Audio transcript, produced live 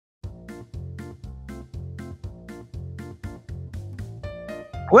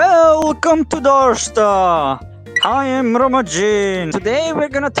Welcome to Dorsta! I am Romajin. Today we're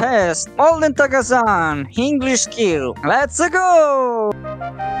gonna test Golden Takasan English skill. Let's go!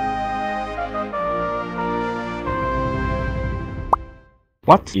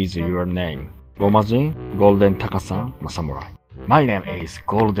 What is your name? Romajin, Golden Takasan, Samurai. My name is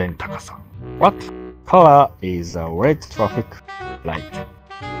Golden Takasan. What color is a red traffic light?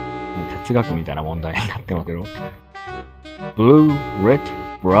 哲学みたいな問題になってますけど。Blue, red,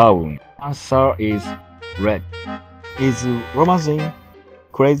 brown. Answer is red. Is Romajin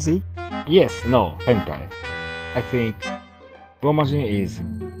crazy? Yes, no, hentai. I think Romajin is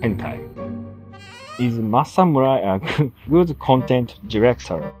hentai. Is Masamura a good content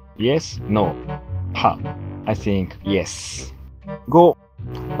director? Yes, no. Ha. I think yes. Go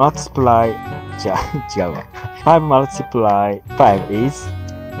multiply 違うわ。5 multiply 5 is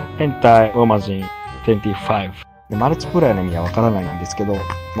hentai Romajin 25. でマルチプライの意味はわからないんですけど、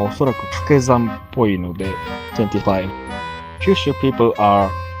おそらく掛け算っぽいので25. Kyushu people are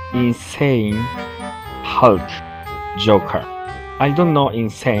insane Hulk Joker. I don't know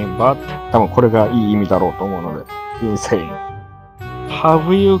insane, but 多分これがいい意味だろうと思うので insane.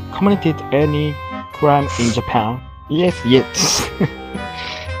 Have you committed any crime in Japan? Yes, yet.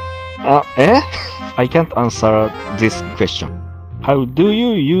 I can't answer this question. How do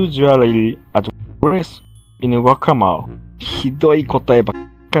you usually address in Wakamaru? ひどい答えばっ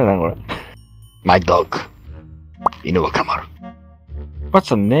かりだなこれ。My dog in Wakamaru. What's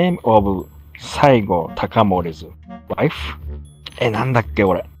the name of 西郷隆盛's wife? なんだっけ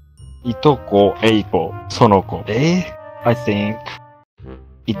俺。いとこ、いこ、その子。I think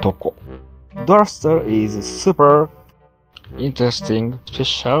いとこ。Dorster is super interesting,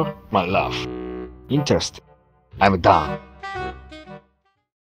 special, my love. Interesting. I'm done.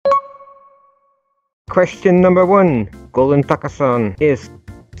 Question number 1. Golden Takasan is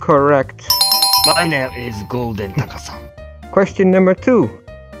correct. My name is Golden Takasan. Question number 2.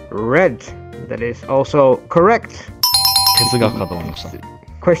 Red. That is also correct. 哲学かと思いました。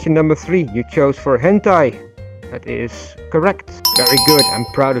Question number 3. You chose for hentai. That is correct. Very good. I'm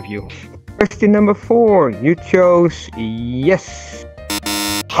proud of you. Question number 4. You chose yes.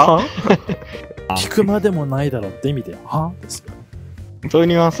 は聞くまでもないだろうって意味ではですよ。そういう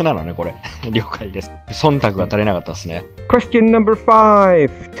ニュアンスなのね、これ。了解です。忖度が足りなかったですね。Question number 5.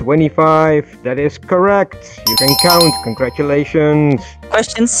 25. That is correct. You can count. Congratulations.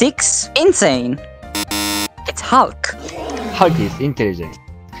 Question 6. Insane. It's Hulk. Hulk is intelligent.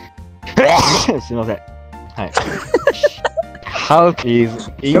 すいません。はい。Hulk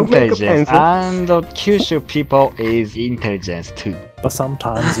is intelligent and Kyushu people is intelligent too. But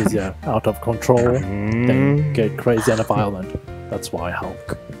sometimes it's out of control, then get crazy and violent. That's why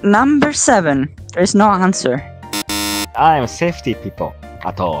Hulk. Number 7. There's no answer. I am safety people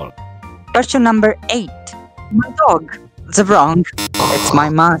at all. Question number 8. My dog. That's wrong. It's my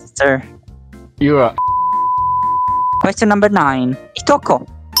master. You are. Question number 9. Itoko.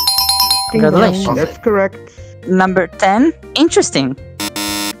 Congratulations. That's correct. Number 10. Interesting.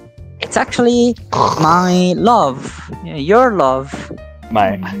 It's actually my love. Your love.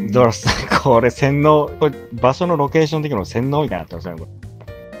 前、ドロス、これ洗脳、これ場所のロケーション的の洗脳みたいになってますね、こ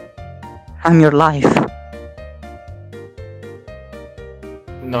れ。I'm your life.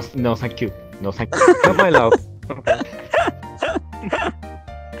 No, thank you. No, thank you. Not my love.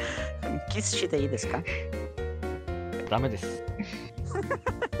 キスしていいですか？ダメです。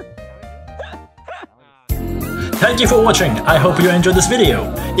Thank you for watching. I hope you enjoyed this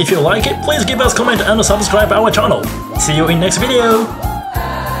video. If you like it, please give us a comment and subscribe our channel. See you in next video.